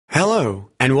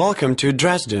and welcome to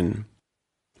Dresden.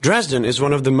 Dresden is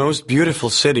one of the most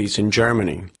beautiful cities in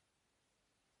Germany.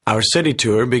 Our city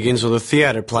tour begins with a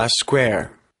theater plus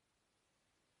square.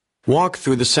 Walk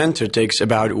through the center takes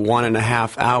about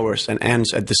 1.5 hours and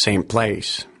ends at the same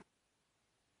place.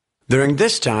 During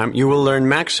this time, you will learn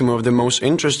maximum of the most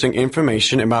interesting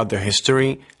information about the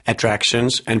history,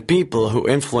 attractions, and people who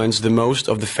influenced the most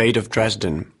of the fate of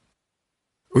Dresden.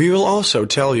 We will also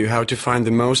tell you how to find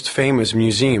the most famous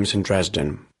museums in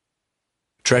Dresden.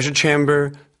 Treasure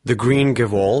Chamber, the Green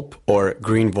Gewölbe or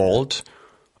Green Vault,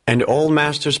 and Old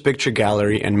Masters Picture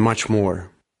Gallery and much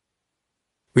more.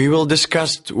 We will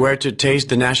discuss where to taste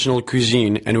the national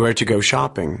cuisine and where to go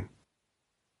shopping.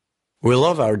 We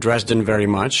love our Dresden very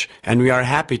much, and we are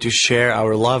happy to share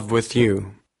our love with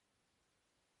you.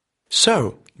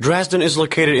 So, Dresden is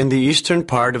located in the eastern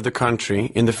part of the country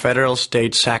in the federal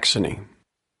state Saxony.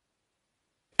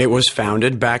 It was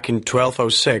founded back in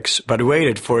 1206, but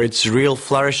waited for its real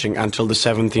flourishing until the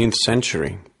 17th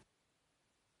century.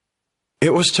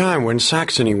 It was time when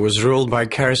Saxony was ruled by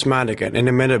charismatic and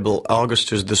inimitable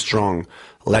Augustus the Strong,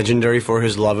 legendary for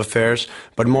his love affairs,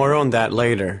 but more on that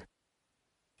later.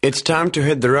 It's time to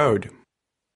hit the road.